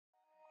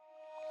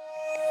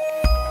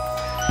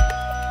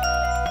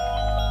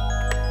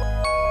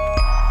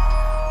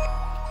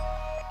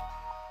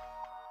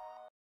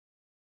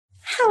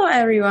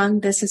everyone,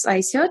 this is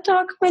ICO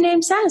Talk. My name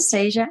is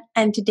Anastasia,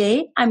 and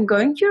today I'm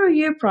going to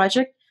review a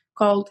project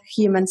called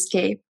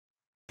HUMANSCAPE.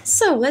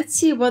 So let's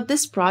see what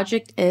this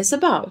project is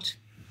about.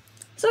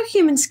 So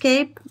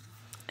HUMANSCAPE,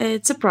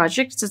 it's a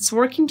project that's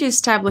working to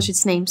establish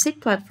its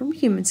namesake platform,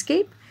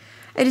 HUMANSCAPE,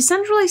 a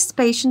decentralized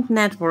patient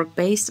network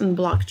based on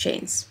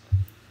blockchains.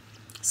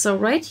 So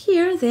right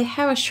here they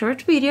have a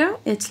short video,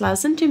 it's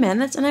less than 2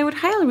 minutes, and I would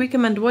highly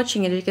recommend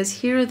watching it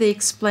because here they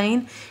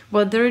explain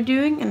what they're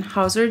doing and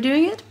how they're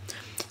doing it.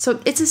 So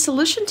it's a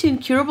solution to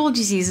incurable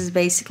diseases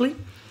basically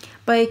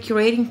by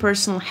curating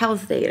personal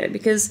health data,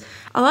 because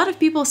a lot of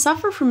people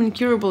suffer from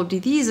incurable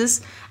diseases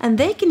and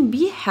they can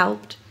be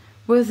helped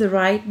with the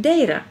right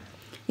data,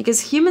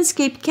 because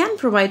HUMANSCAPE can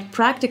provide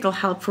practical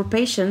help for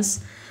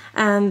patients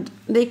and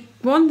they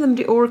want them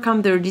to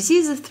overcome their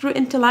diseases through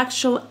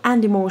intellectual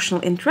and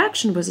emotional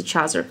interaction with each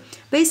other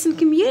based on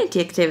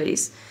community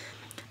activities.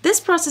 This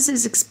process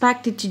is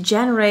expected to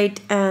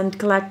generate and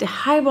collect a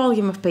high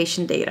volume of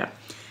patient data.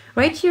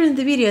 Right here in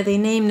the video they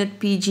named it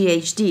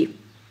PGHD,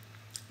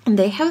 and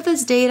they have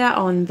this data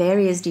on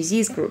various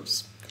disease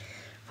groups.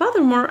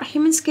 Furthermore,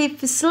 HUMANSCAPE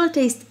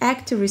facilitates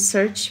active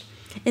research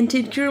into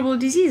incurable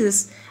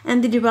diseases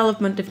and the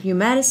development of new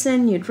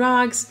medicine, new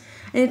drugs,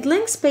 and it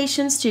links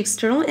patients to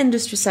external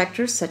industry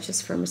sectors such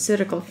as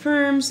pharmaceutical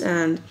firms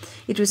and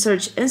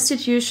research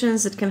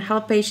institutions that can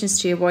help patients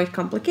to avoid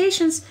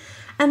complications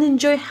and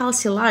enjoy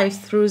healthy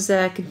life through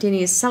the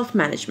continuous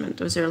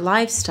self-management of their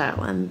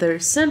lifestyle and their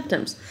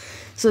symptoms.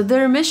 So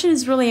their mission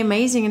is really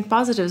amazing and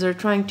positive. They're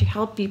trying to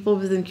help people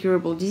with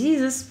incurable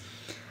diseases.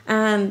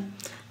 And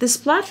this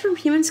platform,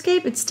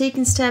 HUMANSCAPE, it's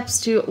taken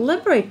steps to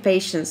liberate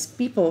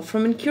people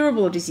from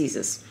incurable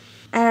diseases,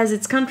 as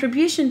its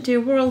contribution to a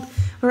world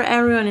where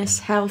everyone is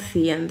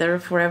healthy and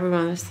therefore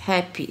everyone is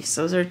happy.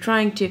 So they're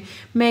trying to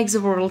make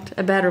the world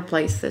a better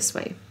place this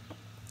way.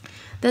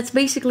 That's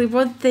basically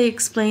what they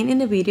explain in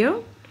the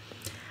video.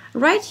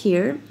 Right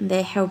here,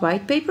 they have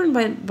white paper and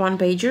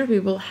one-pager. We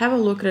will have a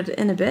look at it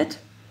in a bit.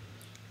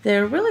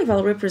 They're really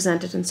well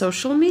represented in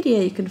social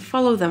media. You can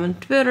follow them on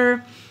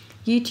Twitter,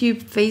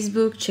 YouTube,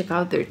 Facebook, check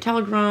out their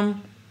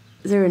Telegram,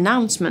 their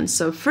announcements.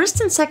 So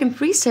first and second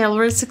pre-sale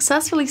were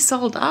successfully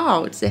sold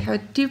out. They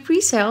had 2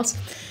 pre-sales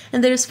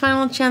and there is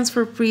final chance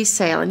for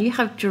pre-sale and you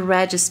have to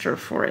register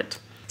for it.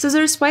 So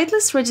there's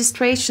whitelist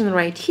registration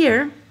right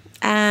here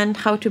and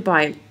how to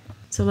buy.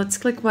 So let's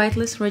click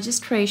whitelist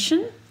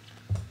registration.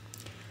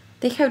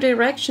 They have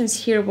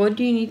directions here. What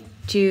do you need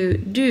to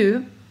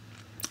do?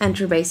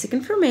 Enter basic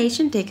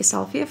information, take a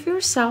selfie of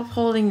yourself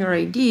holding your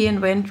ID and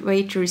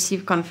wait to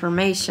receive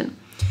confirmation.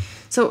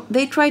 So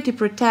they try to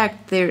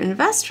protect their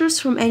investors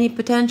from any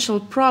potential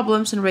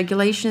problems and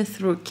regulation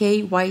through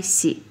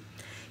KYC.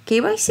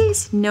 KYC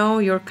is Know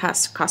Your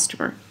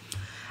Customer.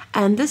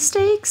 And this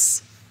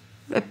takes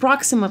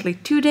approximately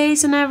 2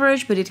 days on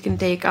average, but it can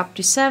take up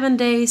to 7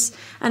 days.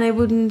 And I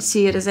wouldn't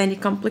see it as any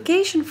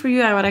complication for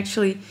you. I would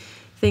actually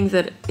think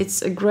that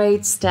it's a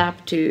great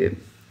step to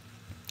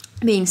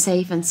being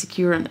safe and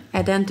secure and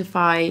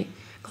identify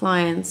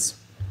clients.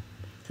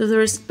 So there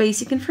is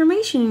basic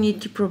information you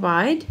need to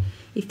provide.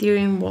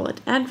 Ethereum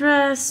wallet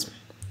address,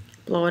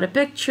 upload a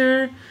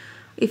picture.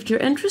 If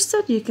you're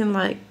interested, you can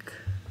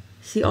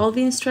see all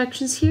the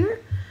instructions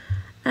here,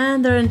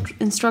 and there are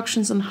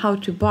instructions on how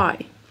to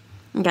buy.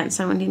 Again,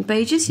 17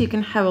 pages, you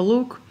can have a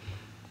look.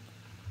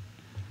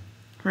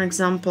 For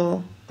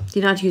example,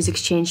 do not use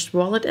exchanged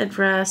wallet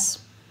address.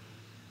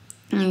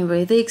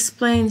 Anyway, they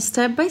explain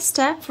step by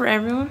step for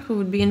everyone who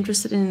would be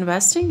interested in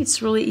investing.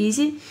 It's really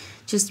easy.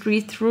 Just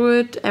read through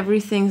it.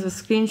 Everything's with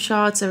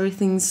screenshots,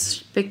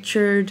 everything's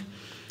pictured.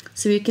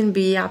 So you can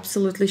be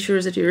absolutely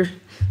sure that you're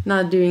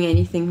not doing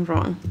anything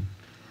wrong.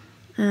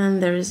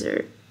 And there is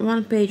a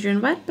one-pager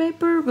and white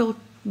paper. We'll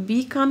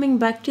be coming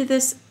back to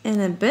this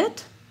in a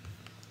bit.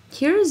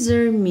 Here's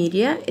their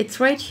media. It's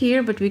right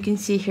here, but we can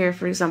see here,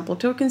 for example,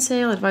 token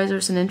sale,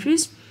 advisors and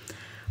entries.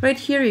 Right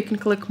here you can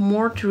click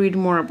more to read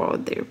more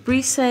about their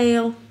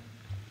pre-sale.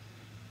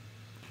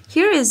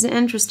 Here is the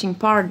interesting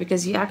part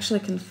because you actually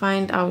can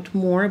find out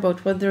more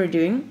about what they're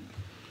doing.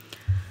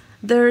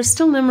 There are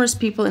still numerous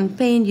people in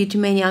pain due to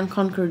many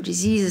unconquered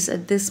diseases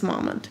at this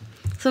moment.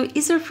 So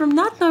either from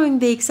not knowing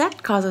the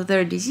exact cause of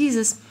their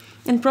diseases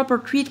and proper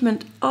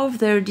treatment of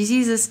their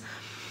diseases,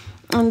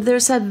 and they're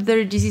said that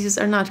their diseases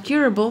are not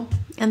curable,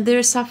 and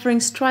their suffering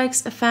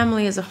strikes a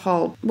family as a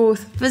whole,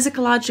 both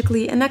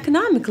physiologically and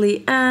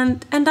economically,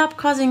 and end up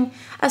causing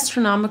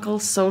astronomical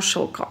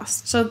social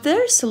costs. So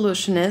their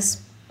solution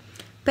is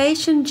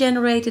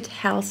patient-generated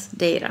health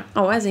data.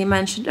 Oh, as I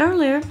mentioned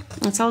earlier,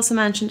 it's also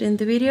mentioned in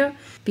the video,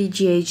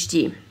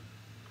 PGHD.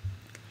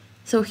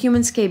 So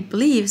HUMANSCAPE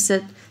believes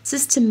that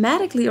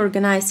systematically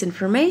organized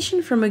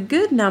information from a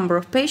good number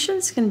of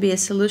patients can be a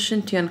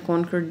solution to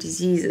unconquered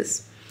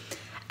diseases.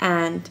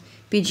 And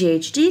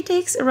PGHD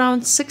takes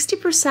around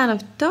 60%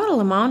 of total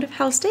amount of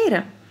health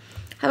data.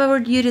 However,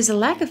 due to the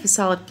lack of a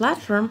solid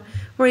platform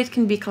where it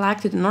can be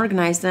collected and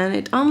organized, then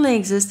it only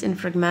exists in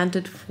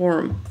fragmented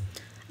form.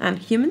 And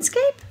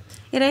HUMANSCAPE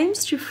It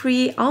aims to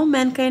free all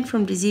mankind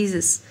from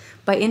diseases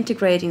by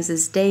integrating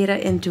this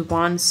data into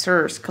one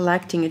source,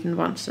 collecting it in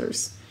one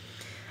source.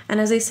 And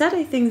as I said,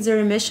 I think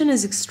their mission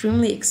is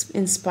extremely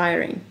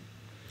inspiring.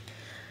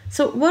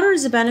 So what are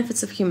the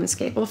benefits of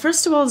HUMANSCAPE? Well,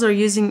 first of all, they're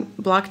using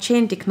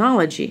blockchain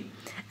technology,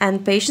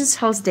 and patients'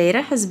 health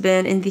data has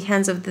been in the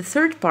hands of the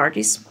third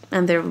parties,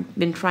 and they've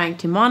been trying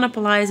to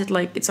monopolize it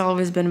like it's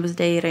always been with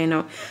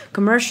data,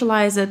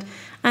 commercialize it.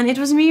 And it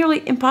was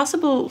merely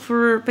impossible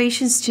for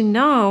patients to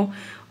know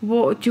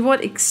to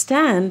what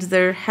extent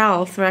their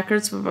health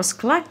records was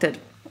collected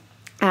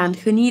and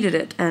who needed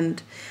it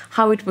and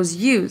how it was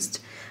used.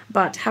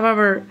 But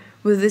however,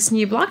 with this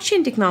new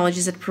blockchain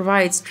technologies that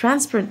provides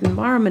transparent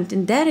environment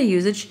in data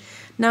usage,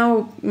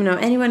 now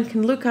anyone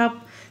can look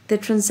up the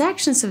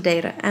transactions of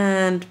data,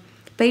 and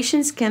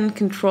patients can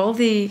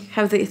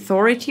have the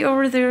authority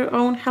over their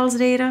own health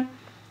data.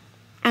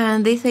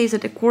 And they say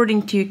that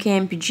according to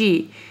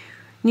KMPG,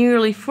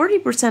 nearly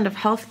 40% of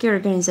healthcare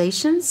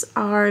organizations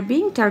are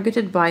being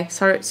targeted by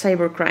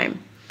cybercrime.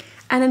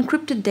 And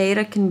encrypted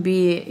data can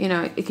be,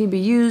 it can be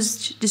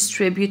used,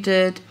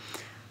 distributed.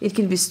 It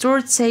can be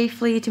stored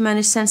safely to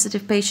manage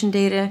sensitive patient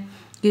data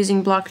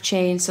using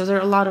blockchain. So there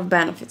are a lot of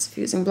benefits of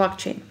using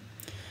blockchain.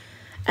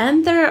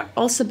 And there are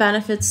also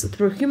benefits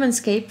through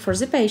HUMANSCAPE for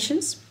the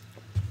patients,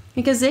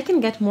 because they can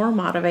get more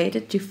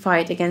motivated to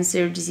fight against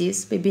their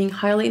disease by being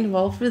highly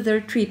involved with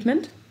their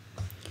treatment.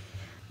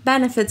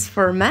 Benefits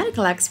for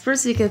medical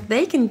experts, because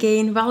they can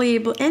gain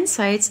valuable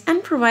insights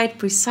and provide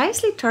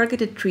precisely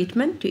targeted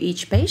treatment to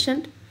each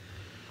patient.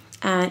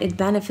 And it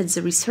benefits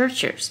the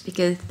researchers,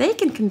 because they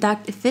can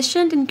conduct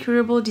efficient and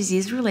curable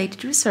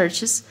disease-related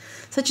researches,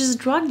 such as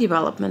drug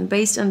development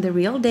based on the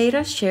real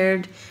data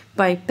shared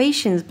by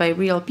patients, by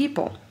real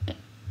people.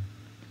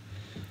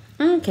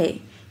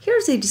 Okay,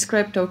 here's a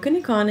described token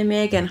economy,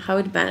 again, how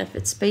it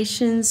benefits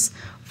patients,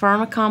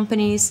 pharma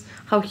companies,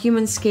 how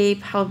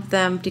HUMANSCAPE help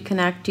them to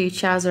connect to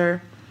each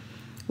other.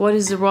 What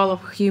is the role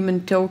of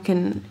human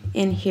token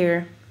in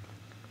here?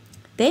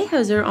 They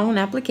have their own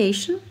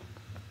application,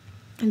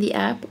 the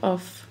app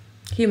of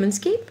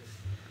HUMANSCAPE.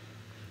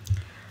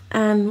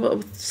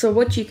 And so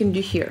what you can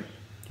do here: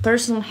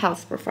 personal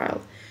health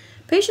profile.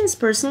 Patient's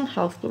personal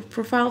health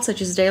profile,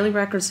 such as daily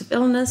records of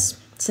illness,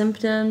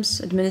 symptoms,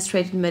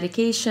 administered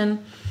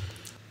medication.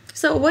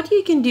 So what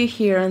you can do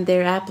here on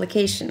their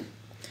application: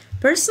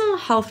 personal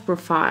health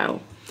profile.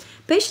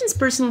 Patient's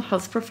personal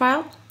health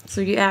profile,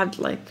 so you add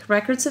like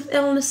records of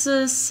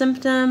illnesses,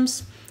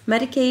 symptoms,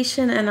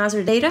 medication, and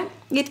other data.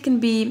 It can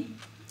be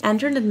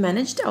entered and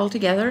managed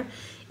altogether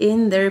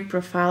in their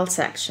profile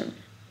section.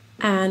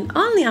 And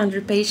only under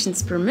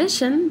patient's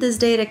permission, this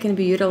data can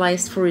be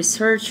utilized for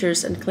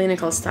researchers and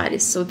clinical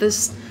studies. So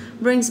this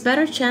brings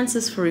better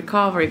chances for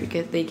recovery,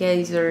 because they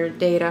gather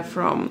data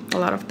from a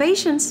lot of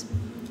patients,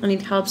 and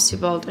it helps to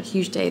build a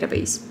huge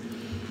database.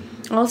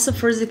 Also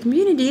for the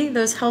community,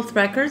 those health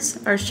records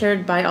are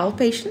shared by all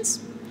patients.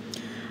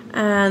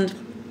 And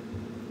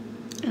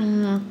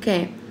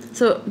okay,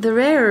 so the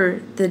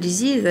rarer the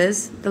disease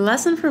is, the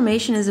less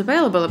information is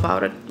available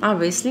about it,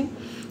 obviously.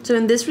 So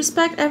in this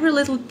respect, every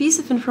little piece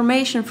of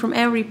information from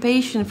every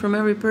patient, from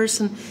every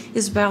person,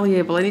 is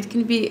valuable, and it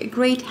can be a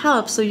great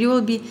help. So you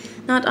will be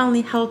not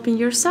only helping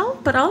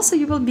yourself, but also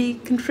you will be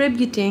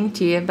contributing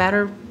to a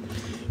better,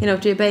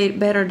 to a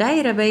better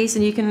database,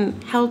 and you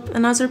can help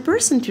another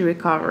person to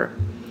recover.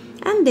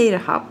 And Data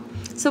Hub.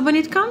 So when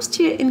it comes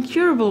to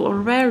incurable or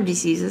rare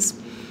diseases,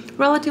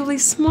 relatively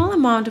small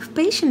amount of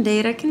patient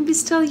data can be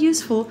still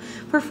useful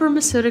for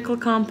pharmaceutical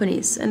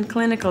companies and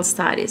clinical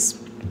studies.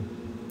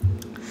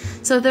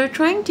 So they're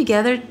trying to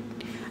gather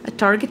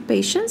target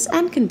patients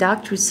and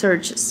conduct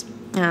researches.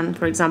 And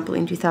for example,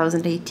 in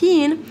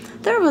 2018,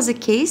 there was a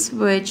case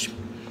which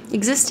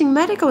existing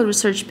medical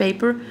research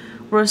paper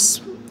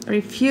was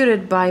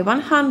refuted by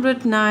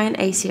 109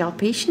 ACL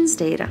patients'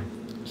 data.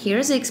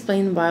 Here's the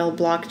explained by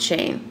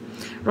blockchain.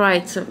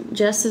 Right, so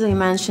just as I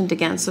mentioned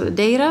again, so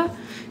data,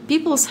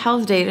 people's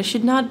health data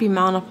should not be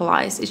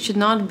monopolized. It should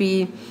not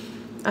be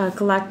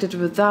collected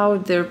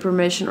without their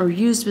permission or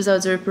used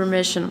without their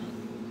permission.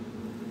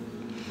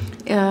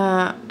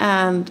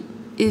 And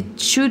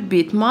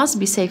it must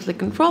be safely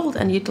controlled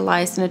and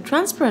utilized in a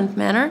transparent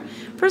manner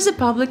for the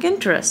public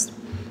interest.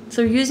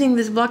 So using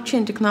this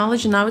blockchain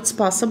technology, now it's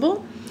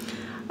possible.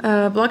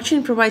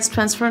 Blockchain provides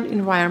transparent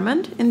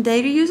environment in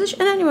data usage,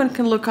 and anyone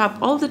can look up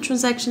all the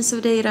transactions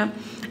of data,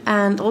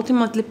 and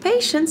ultimately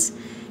patients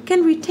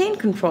can retain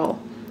control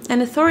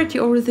and authority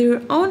over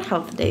their own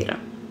health data.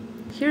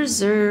 Here's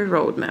their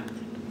roadmap.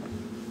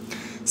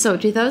 So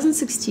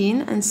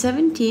 2016 and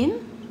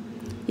 17,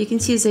 you can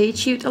see they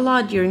achieved a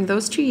lot during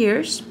those 2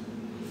 years.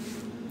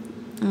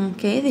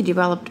 Okay, they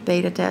developed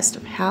beta test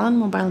of Helen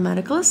Mobile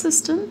Medical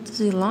Assistant.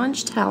 They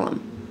launched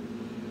Helen.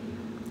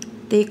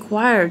 They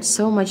acquired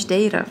so much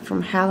data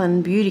from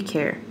Helen Beauty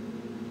Care.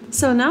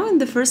 So now in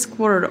the first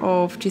quarter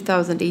of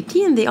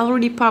 2018, they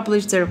already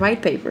published their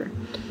white paper.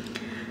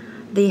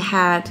 They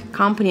had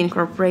company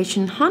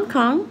incorporation in Hong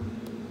Kong.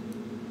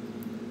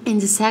 In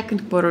the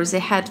second quarter, they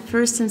had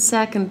first and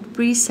second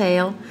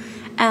pre-sale,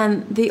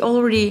 And the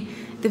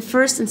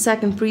first and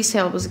second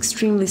pre-sale was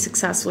extremely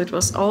successful. It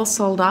was all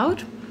sold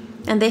out,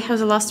 and they have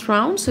the last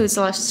round, so it's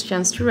the last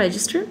chance to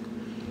register.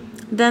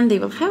 Then they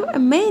will have a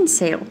main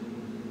sale,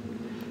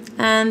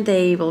 and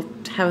they will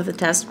have the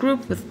test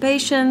group with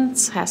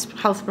patients,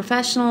 health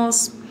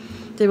professionals.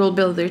 They will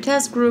build their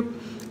test group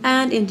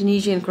and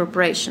Indonesia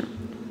incorporation.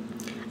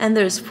 And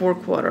there's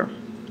 4-quarter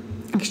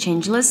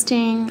exchange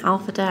listing,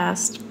 alpha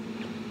test.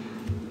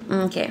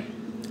 Okay,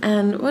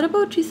 and what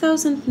about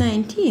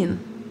 2019?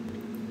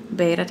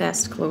 Beta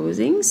test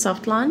closing,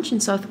 soft launch in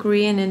South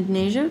Korea and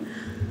Indonesia,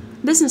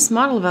 business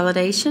model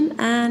validation,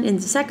 and in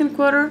the 2nd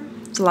quarter,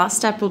 the last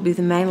step will be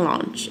the main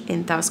launch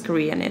in South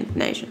Korea and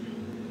Indonesia.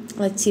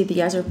 Let's see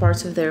the other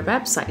parts of their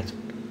website.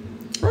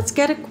 Let's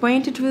get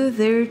acquainted with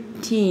their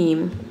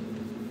team.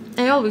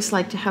 I always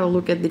like to have a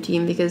look at the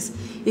team because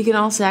you can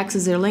also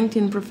access their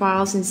LinkedIn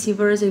profiles and see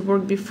where they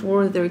worked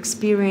before, their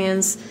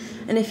experience.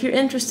 And if you're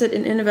interested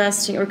in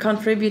investing or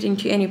contributing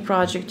to any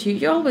project,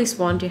 you always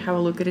want to have a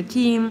look at a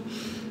team,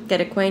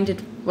 get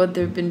acquainted what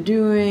they've been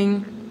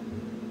doing.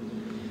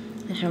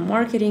 They have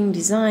marketing,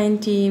 design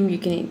team. You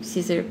can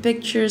see their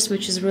pictures,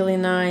 which is really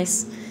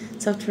nice.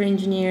 Software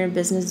engineer,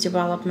 business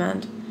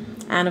development,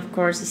 and of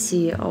course the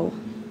CEO.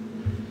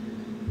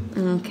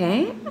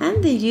 Okay,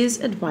 and they use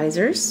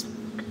advisors.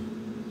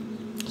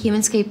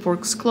 HUMANSCAPE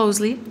works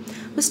closely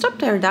with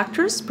top-tier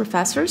doctors,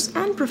 professors,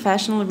 and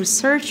professional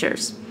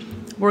researchers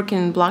working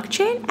in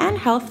blockchain and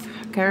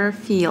healthcare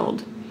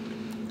field.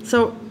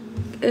 So,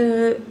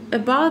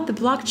 about the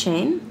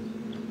blockchain,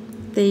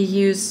 they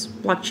use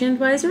blockchain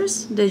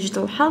advisors,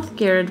 digital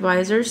healthcare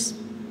advisors.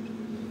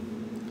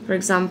 For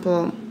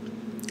example,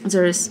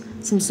 there is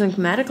Samsung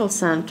Medical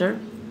Center,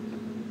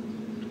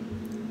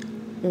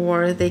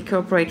 or they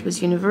cooperate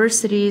with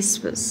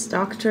universities, with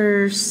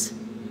doctors,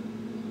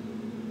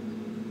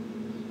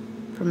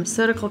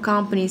 pharmaceutical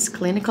companies,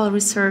 clinical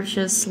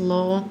researchers,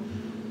 law,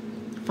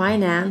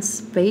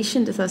 finance,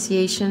 patient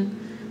association.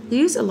 They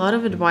use a lot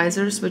of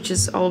advisors, which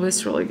is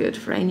always really good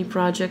for any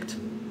project.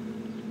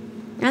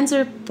 And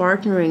they're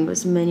partnering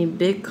with many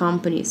big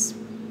companies.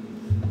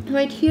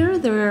 Right here,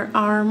 there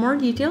are more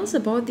details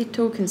about the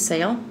token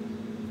sale.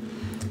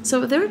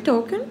 So their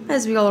token,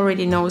 as we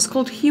already know, is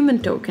called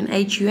Human Token,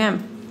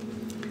 HUM.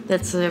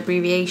 That's the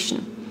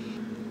abbreviation.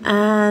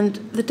 And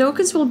the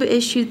tokens will be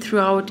issued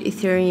throughout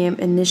Ethereum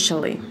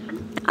initially.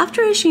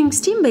 After issuing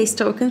Steam-based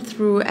token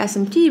through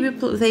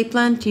SMT, they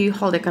plan to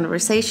hold a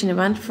conversation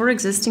event for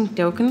existing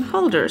token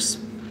holders.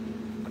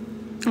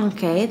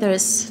 Okay, there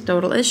is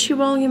total issue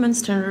volume and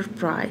standard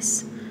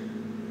price.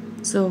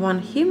 So one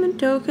human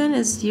token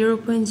is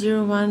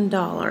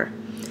 $0.01.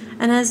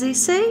 And as they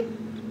say,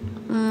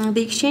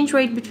 the exchange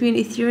rate between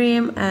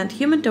Ethereum and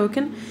human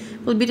token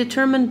will be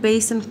determined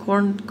based on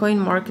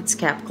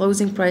CoinMarketCap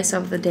closing price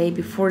of the day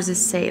before the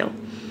sale.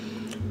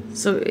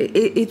 So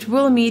it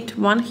will meet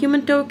one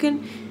human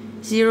token,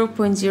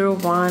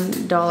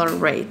 $0.01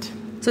 rate.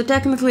 So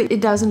technically it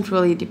doesn't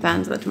really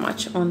depend that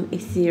much on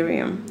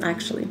Ethereum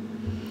actually.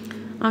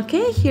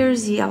 Okay,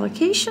 here's the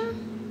allocation.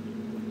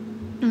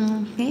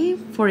 Okay,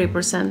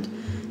 40%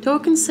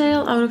 token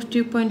sale out of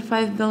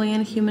 2.5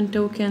 billion human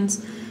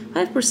tokens,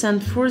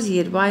 5% for the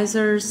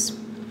advisors,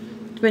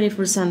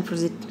 20% for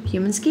the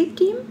HUMANSCAPE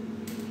team,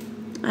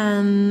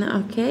 and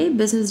okay,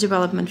 business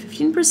development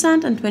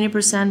 15% and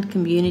 20%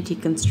 community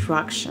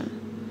construction.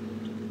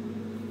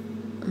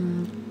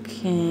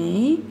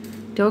 Okay,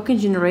 token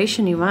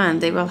generation event,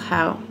 they will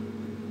have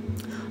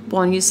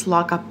bonus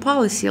lockup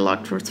policy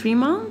locked for 3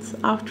 months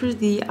after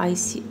the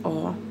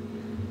ICO.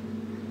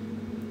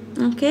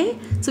 Okay,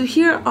 so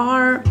here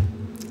are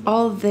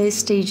all the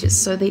stages.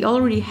 So they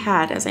already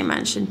had, as I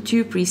mentioned,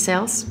 2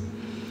 pre-sales.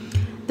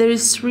 There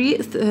is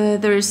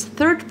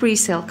third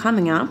pre-sale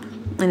coming up,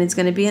 and it's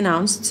going to be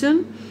announced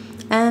soon,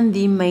 and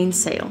the main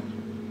sale.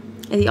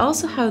 And they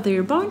also have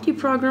their bounty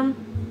program.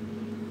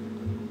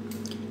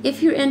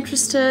 If you're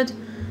interested,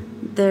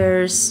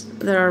 there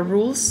are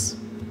rules.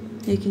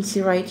 You can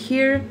see right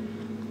here,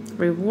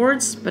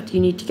 rewards, but you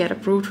need to get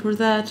approved for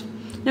that.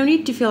 No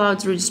need to fill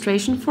out the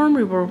registration form.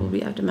 Reward will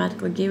be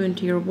automatically given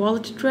to your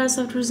wallet address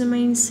after the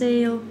main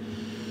sale.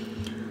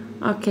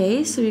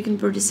 Okay, so you can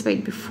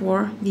participate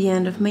before the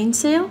end of main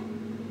sale.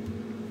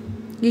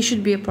 You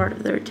should be a part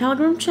of their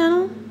Telegram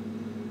channel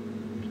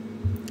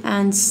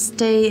and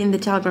stay in the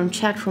Telegram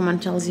chat room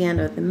until the end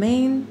of the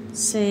main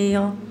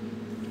sale.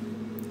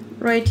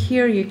 Right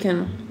here you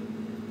can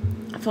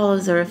follow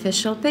their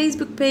official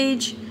Facebook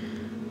page.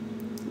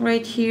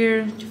 Right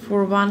here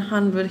for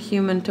 100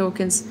 human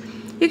tokens.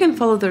 You can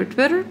follow their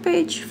Twitter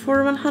page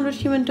for 100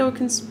 human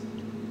tokens.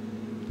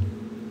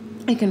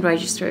 You can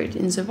register it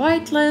in the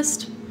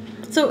whitelist.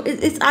 So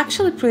it's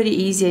actually pretty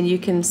easy, and you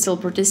can still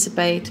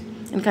participate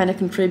and kind of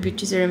contribute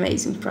to their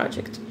amazing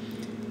project.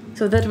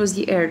 So that was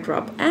the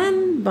airdrop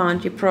and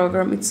bounty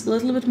program. It's a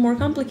little bit more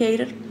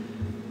complicated.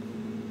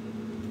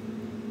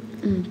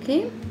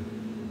 Okay.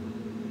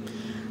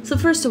 So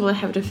first of all, I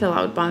have to fill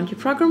out bounty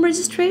program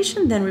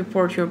registration, then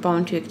report your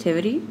bounty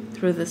activity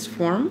through this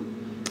form,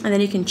 and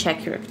then you can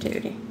check your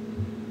activity.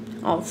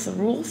 Also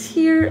rules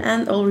here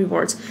and all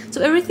rewards.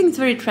 So everything's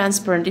very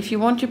transparent. If you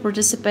want to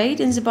participate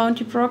in the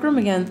bounty program,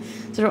 again,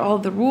 there are all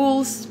the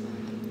rules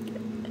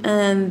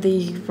and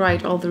they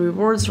write all the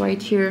rewards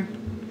right here.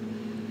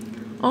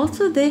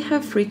 Also, they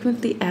have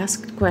frequently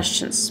asked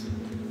questions.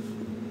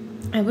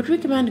 I would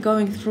recommend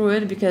going through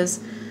it because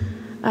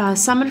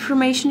some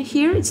information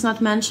here, it's not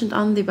mentioned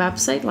on the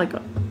website, like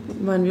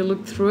when we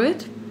look through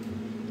it.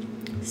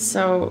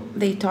 So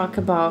they talk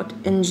about,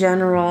 in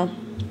general,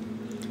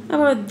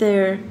 about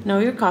their Know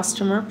Your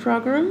Customer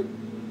program.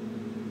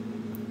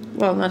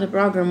 Well, not a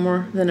program,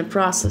 more than a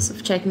process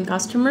of checking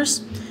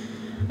customers.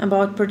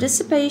 About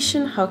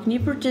participation, how can you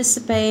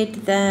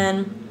participate,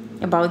 then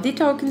about the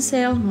token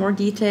sale, more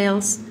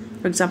details.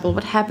 For example,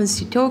 what happens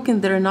to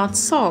tokens that are not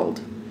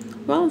sold?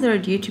 Well, they're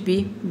due to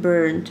be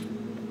burned.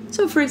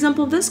 So, for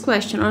example, this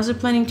question, are you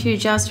planning to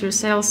adjust your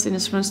sales in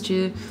response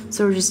to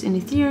surges in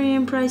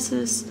Ethereum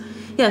prices?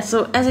 Yeah,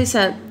 so as I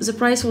said, the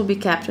price will be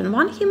capped on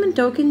 1 human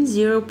token,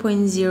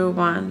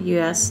 $0.01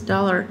 US,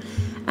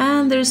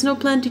 and there's no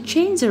plan to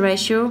change the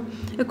ratio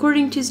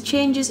according to the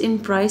changes in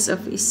price of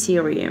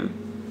Ethereum.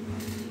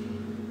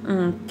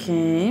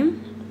 Okay,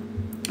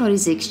 what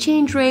is the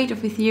exchange rate of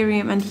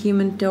Ethereum and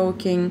human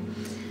token?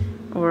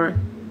 Or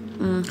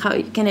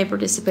how can I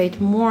participate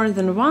more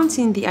than once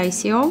in the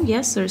ICO?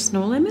 Yes, there's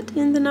no limit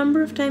in the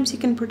number of times you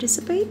can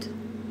participate.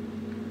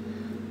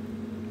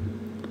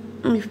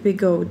 If we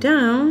go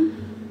down,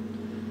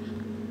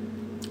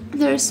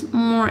 there's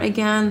more,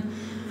 again,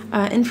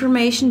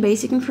 information,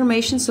 basic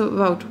information, so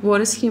about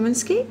what is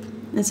HUMANSCAPE.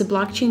 It's a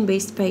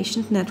blockchain-based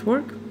patient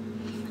network,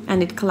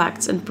 and it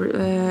collects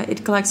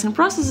and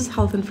processes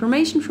health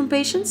information from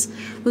patients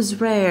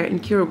with rare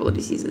incurable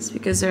diseases,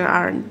 because there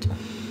aren't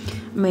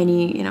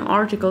many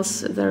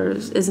articles, there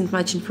isn't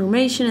much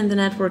information in the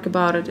network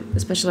about it,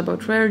 especially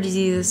about rare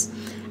diseases,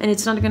 and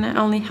it's not going to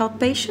only help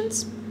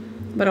patients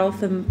but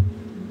also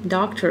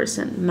doctors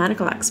and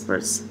medical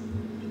experts.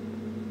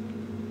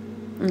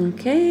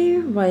 Okay,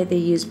 why they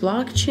use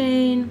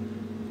blockchain,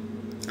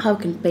 how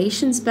can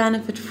patients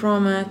benefit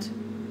from it.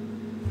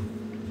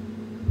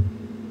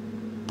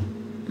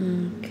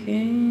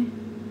 Okay,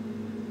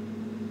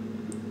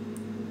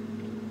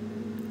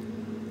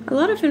 a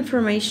lot of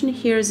information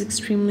here is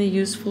extremely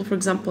useful. For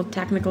example,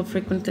 technical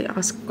frequently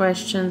asked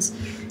questions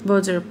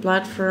about their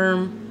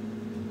platform.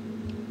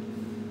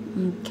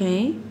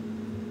 Okay,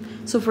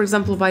 so for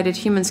example, why did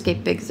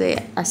HUMANSCAPE pick the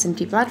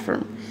SMT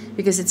platform?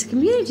 Because it's a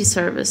community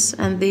service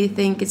and they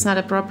think it's not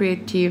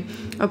appropriate to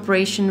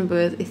operation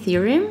with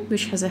Ethereum,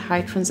 which has a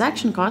high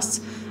transaction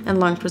costs and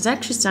long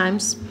transaction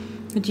times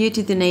due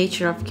to the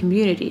nature of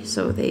community.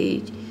 So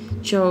they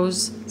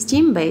chose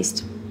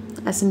Steam-based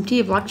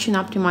SMT, blockchain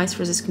optimized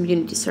for this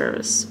community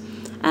service.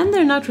 And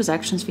there are no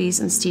transaction fees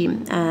on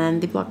Steam,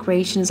 and the block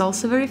creation is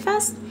also very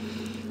fast,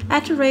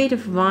 at a rate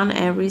of 1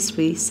 every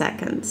 3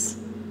 seconds.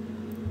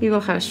 We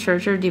will have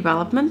shorter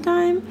development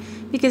time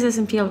because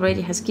SMT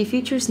already has key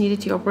features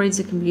needed to operate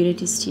the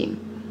community Steam.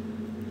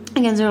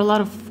 Again, there are a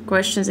lot of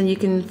questions and you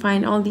can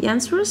find all the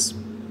answers.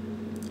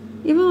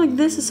 Even like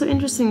this is so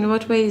interesting. In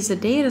what way is the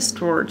data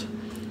stored?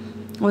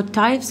 What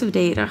types of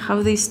data?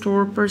 How they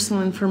store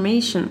personal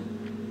information?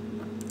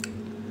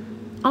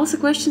 Also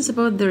questions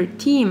about their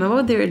team,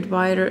 about their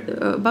advisors.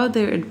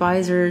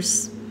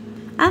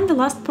 And the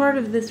last part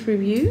of this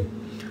review,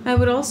 I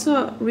would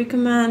also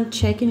recommend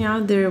checking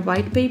out their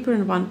white paper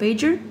and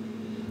one-pager.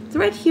 It's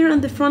right here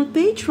on the front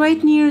page,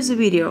 right near the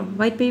video.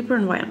 White paper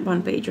and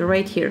one-pager,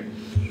 right here.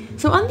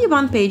 So on the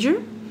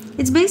one-pager,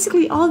 it's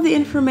basically all the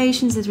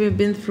information that we've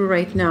been through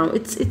right now.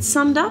 It's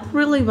summed up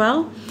really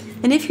well.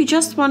 And if you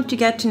just want to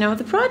get to know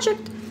the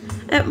project,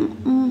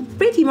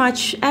 pretty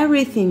much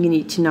everything you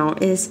need to know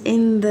is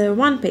in the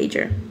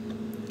one-pager.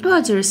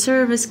 About their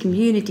service,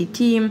 community,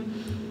 team,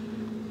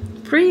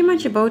 pretty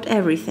much about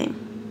everything.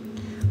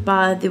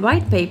 But the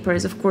white paper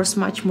is of course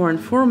much more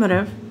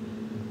informative.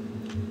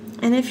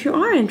 And if you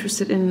are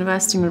interested in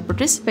investing or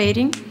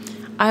participating,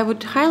 I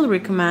would highly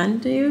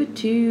recommend you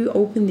to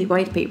open the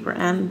white paper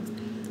and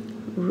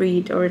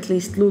read or at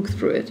least look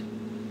through it.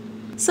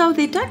 So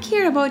they talk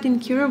here about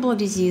incurable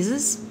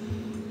diseases.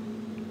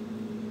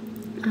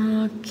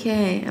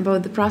 Okay,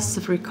 about the process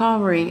of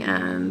recovering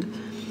and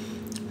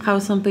how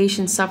some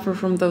patients suffer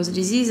from those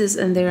diseases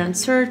and they're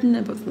uncertain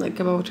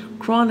about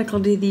chronic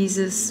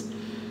diseases.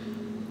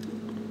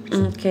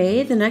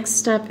 Okay, the next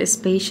step is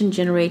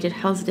patient-generated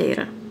health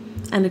data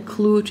and a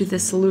clue to the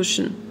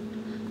solution.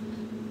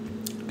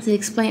 They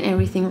explain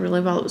everything really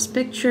well with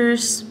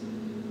pictures.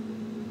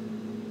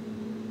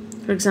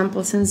 For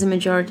example, since the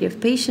majority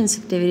of patients'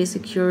 activities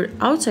occur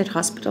outside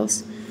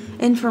hospitals,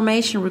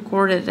 information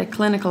recorded at a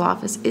clinical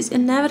office is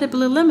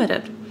inevitably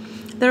limited.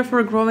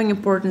 Therefore, growing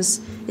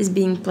importance is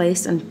being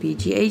placed on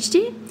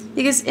PGHD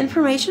because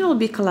information will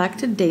be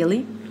collected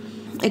daily.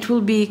 It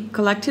will be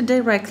collected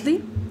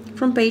directly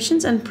from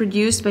patients and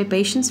produced by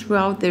patients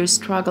throughout their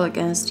struggle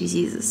against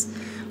diseases.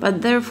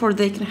 But therefore,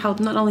 they can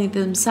help not only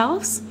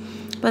themselves,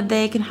 but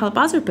they can help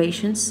other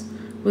patients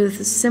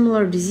with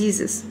similar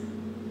diseases.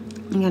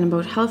 Again,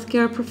 about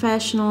healthcare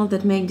professionals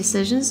that make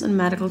decisions on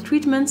medical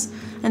treatments,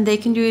 and they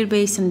can do it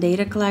based on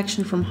data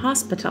collection from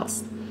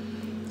hospitals.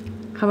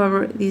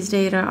 However, these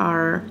data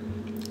are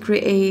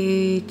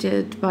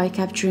created by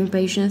capturing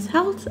patients'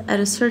 health at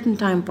a certain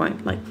time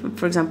point, like,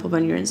 for example,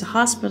 when you're in the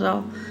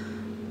hospital.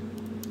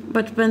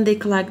 But when they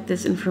collect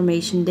this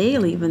information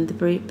daily, when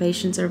the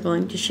patients are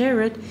willing to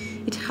share it,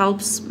 it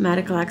helps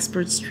medical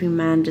experts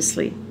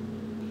tremendously.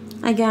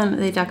 Again,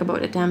 they talk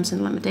about attempts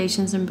and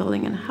limitations in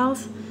building a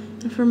health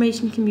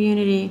information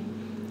community,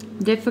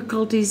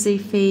 difficulties they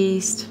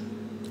faced.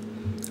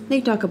 They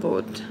talk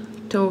about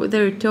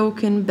their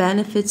token,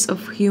 benefits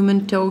of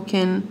human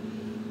token,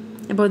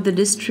 about the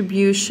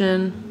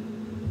distribution.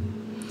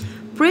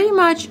 Pretty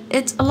much,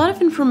 it's a lot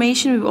of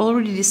information we've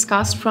already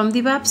discussed from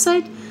the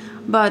website,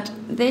 but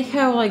they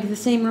have like the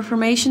same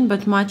information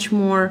but much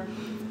more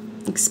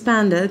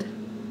expanded.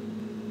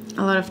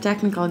 A lot of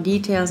technical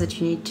details that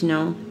you need to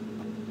know.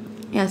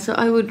 Yeah, so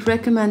I would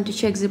recommend to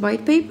check the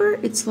white paper.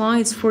 It's long,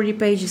 it's 40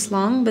 pages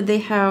long, but they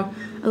have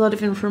a lot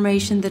of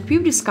information that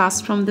we've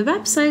discussed from the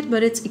website,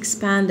 but it's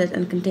expanded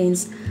and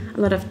contains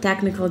a lot of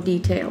technical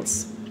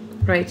details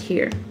right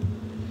here.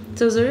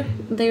 So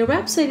their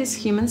website is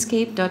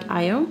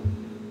humanscape.io.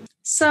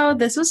 So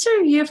this was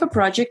a review of a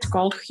project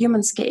called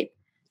HUMANSCAPE.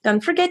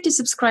 Don't forget to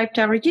subscribe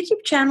to our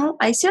YouTube channel,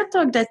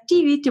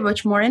 ICOtalk.tv, to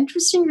watch more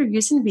interesting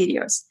reviews and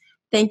videos.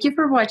 Thank you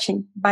for watching. Bye.